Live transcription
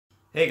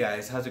Hey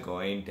guys, how's it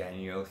going?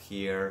 Daniel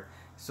here.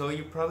 So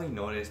you probably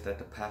noticed that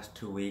the past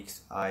 2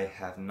 weeks I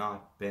have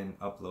not been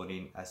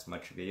uploading as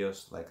much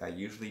videos like I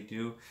usually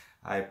do.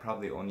 I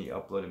probably only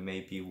uploaded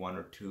maybe 1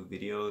 or 2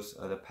 videos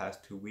the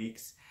past 2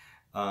 weeks.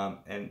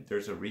 And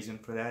there's a reason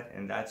for that,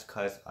 and that's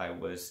because I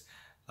was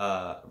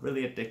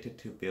really addicted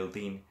to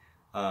building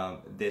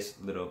this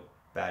little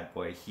bad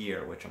boy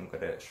here, which I'm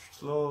gonna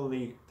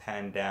slowly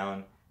pan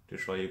down to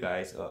show you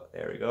guys. Oh,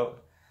 there we go.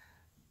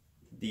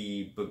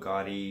 The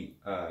Bugatti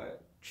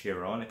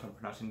Chiron, if I'm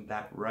pronouncing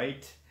that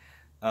right.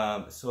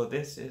 So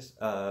this is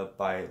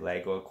by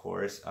Lego, of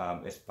course.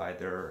 It's by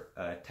their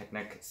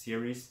Technic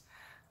series,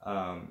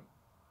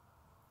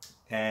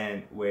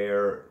 and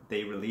where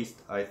they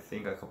released, I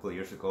think, a couple of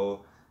years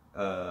ago,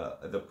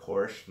 the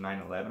Porsche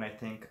 911, I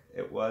think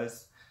it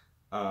was.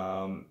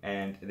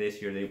 And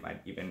this year they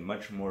went even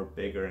much more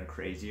bigger and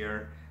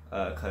crazier,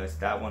 because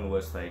that one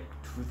was like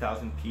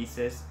 2,000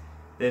 pieces.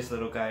 This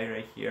little guy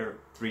right here,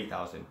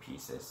 3,000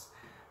 pieces.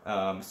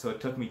 So it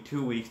took me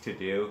 2 weeks to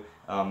do.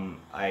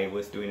 I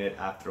was doing it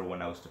after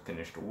when I was to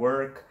finish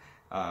work,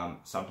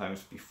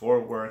 sometimes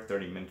before work,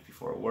 30 minutes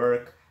before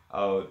work.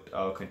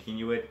 I'll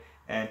continue it,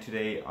 and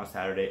today on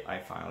Saturday I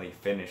finally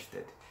finished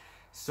it.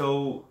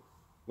 So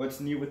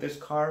what's new with this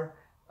car?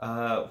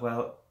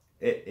 Well,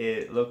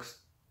 it looks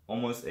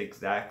almost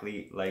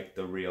exactly like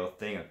the real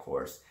thing, of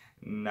course.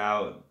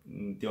 Now,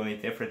 the only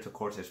difference, of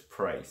course, is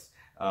price.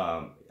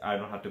 I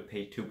don't have to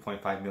pay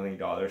 $2.5 million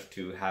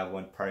to have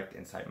one parked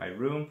inside my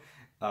room.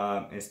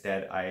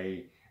 Instead,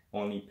 I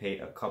only paid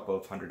a couple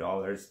of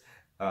 $100s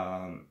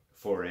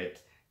for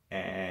it,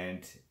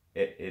 and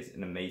it is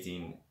an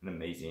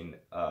amazing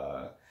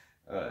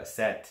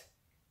set.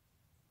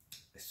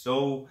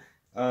 So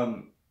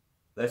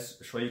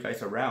let's show you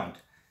guys around.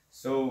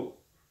 So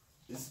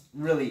it's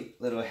really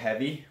a little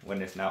heavy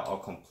when it's now all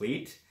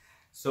complete.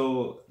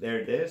 So there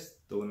it is,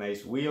 the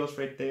nice wheels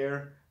right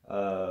there.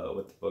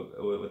 With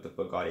the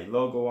Bugatti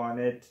logo on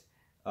it.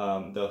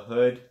 The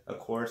hood, of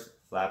course,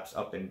 flaps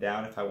up and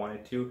down if I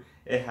wanted to.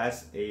 It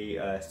has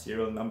a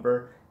serial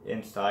number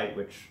inside,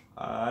 which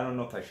I don't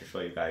know if I should show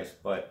you guys,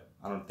 but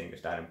I don't think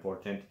it's that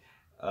important.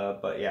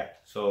 But yeah,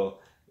 so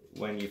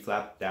when you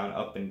flap down,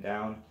 up and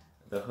down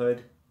the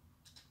hood,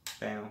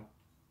 bam,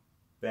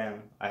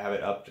 bam. I have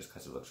it up just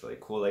because it looks really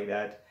cool like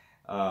that.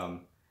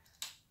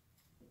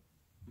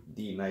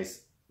 The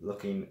nice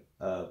looking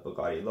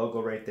Bugatti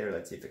logo right there.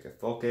 Let's see if it can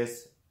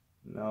focus.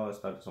 No,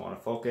 it's not, doesn't want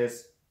to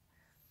focus.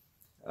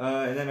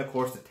 And then of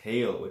course the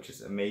tail, which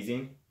is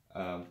amazing.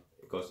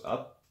 It goes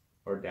up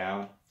or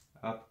down,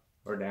 up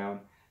or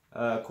down.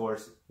 Of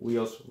course,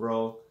 wheels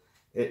roll.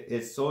 It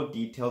is so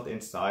detailed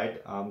inside.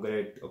 I'm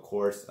gonna, of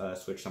course,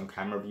 switch some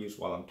camera views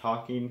while I'm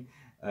talking.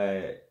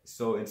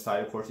 So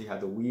inside, of course, you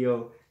have the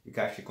wheel. You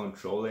can actually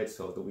control it,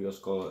 so the wheels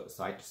go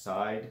side to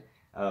side,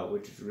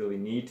 which is really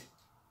neat.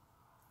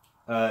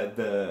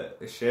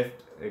 The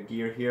shift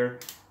gear here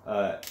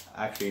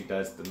actually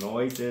does the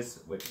noises,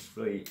 which is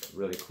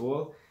really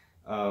cool.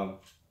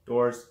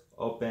 Doors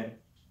open,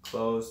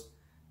 close.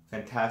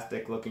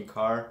 Fantastic looking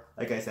car.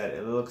 Like I said,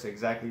 it looks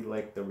exactly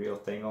like the real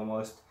thing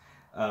almost.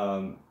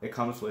 It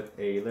comes with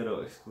a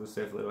little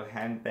exclusive little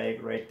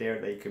handbag right there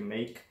that you can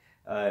make,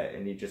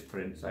 and you just put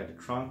it inside the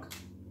trunk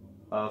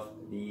of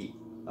the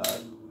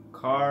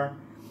car.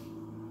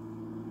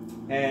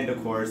 And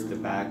of course the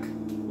back,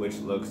 which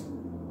looks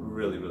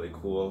really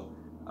cool.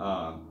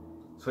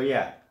 So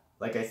yeah,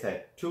 like I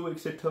said, 2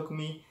 weeks it took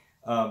me.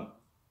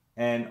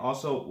 And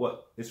also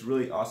what is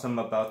really awesome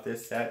about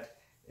this set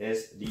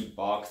is the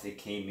box it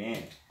came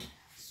in.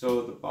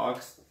 So the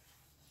box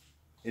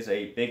is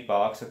a big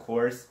box, of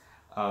course.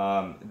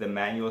 The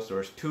manuals,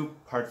 there's 2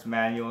 parts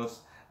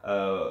manuals.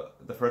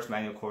 The first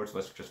manual, of course,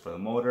 was just for the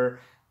motor,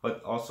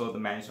 but also the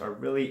manuals are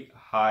really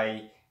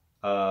high,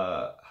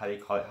 how do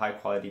you call it, high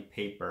quality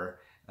paper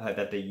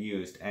that they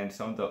used, and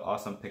some of the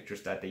awesome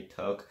pictures that they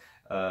took,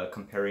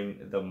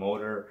 comparing the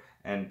motor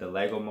and the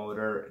Lego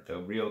motor, the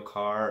real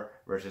car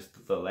versus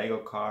the Lego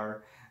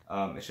car.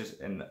 It's just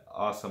an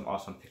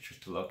awesome pictures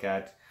to look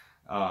at.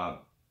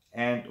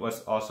 And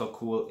what's also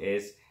cool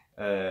is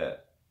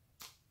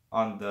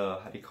on the,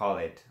 how do you call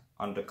it,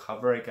 on the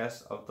cover, I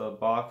guess, of the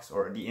box,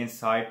 or the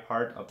inside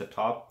part of the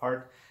top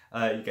part,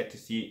 you get to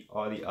see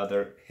all the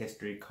other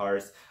history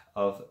cars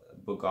of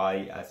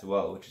Bugatti as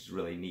well, which is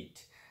really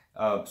neat.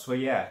 So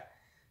yeah,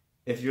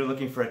 if you're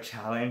looking for a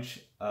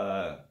challenge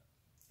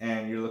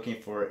and you're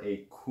looking for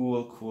a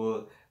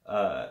cool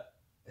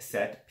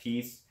set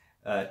piece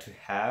to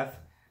have,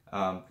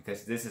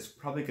 because this is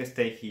probably gonna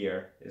stay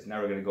here, it's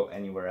never gonna go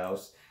anywhere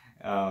else,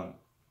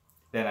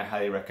 then I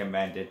highly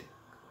recommend it.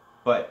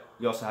 But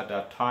you also have to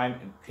have time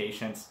and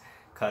patience,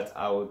 because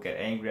I will get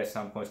angry at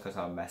some points because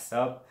I'll mess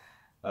up.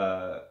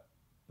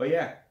 But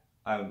yeah,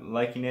 I'm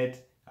liking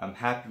it. I'm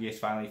happy it's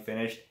finally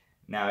finished.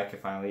 Now I can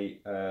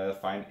finally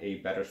find a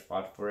better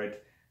spot for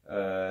it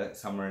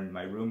somewhere in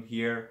my room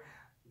here.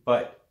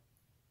 But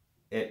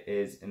it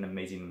is an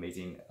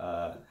amazing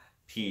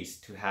piece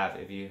to have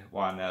if you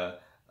want to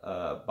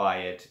buy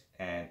it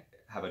and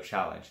have a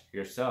challenge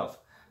yourself.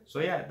 So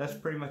yeah, that's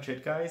pretty much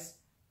it,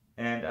 guys.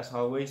 And as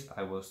always,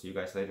 I will see you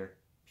guys later.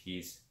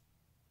 Peace.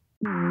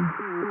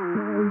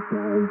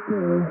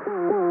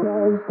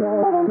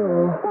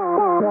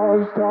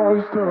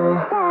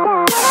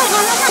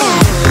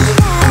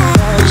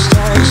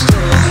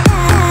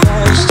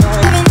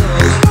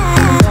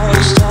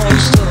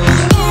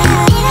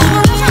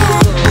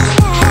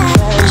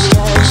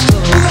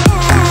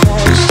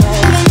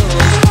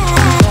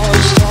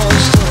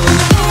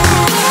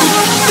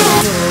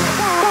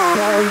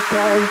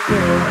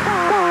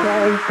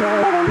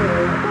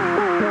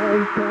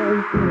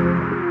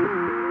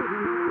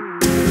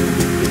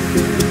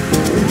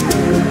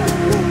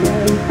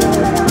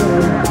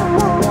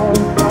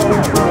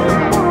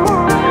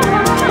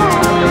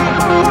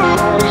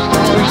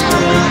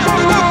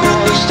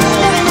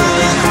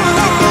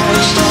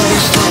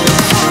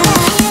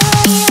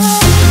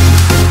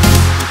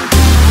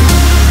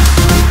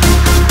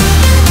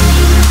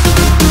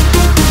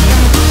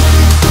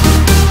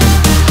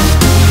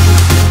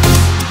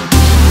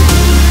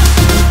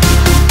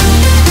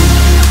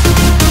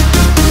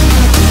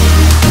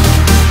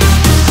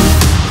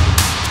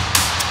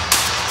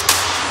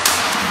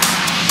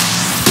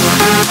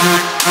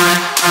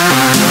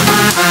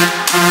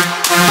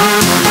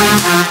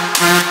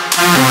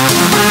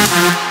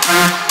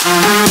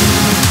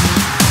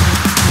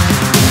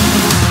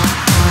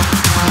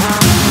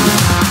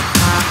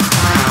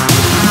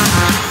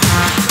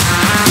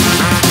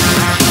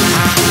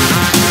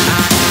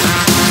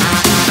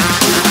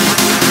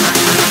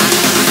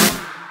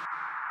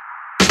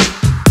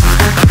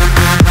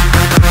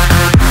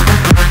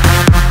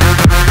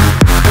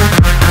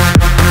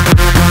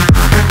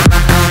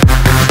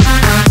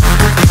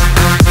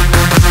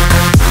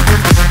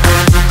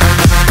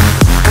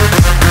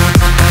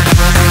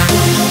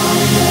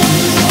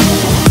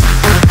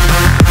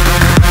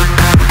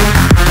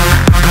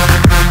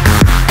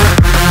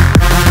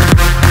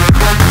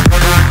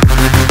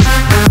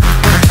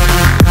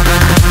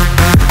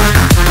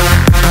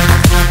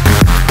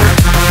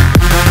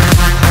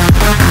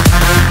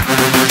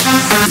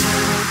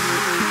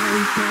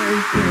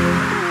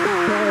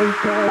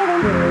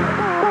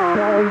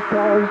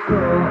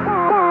 Go.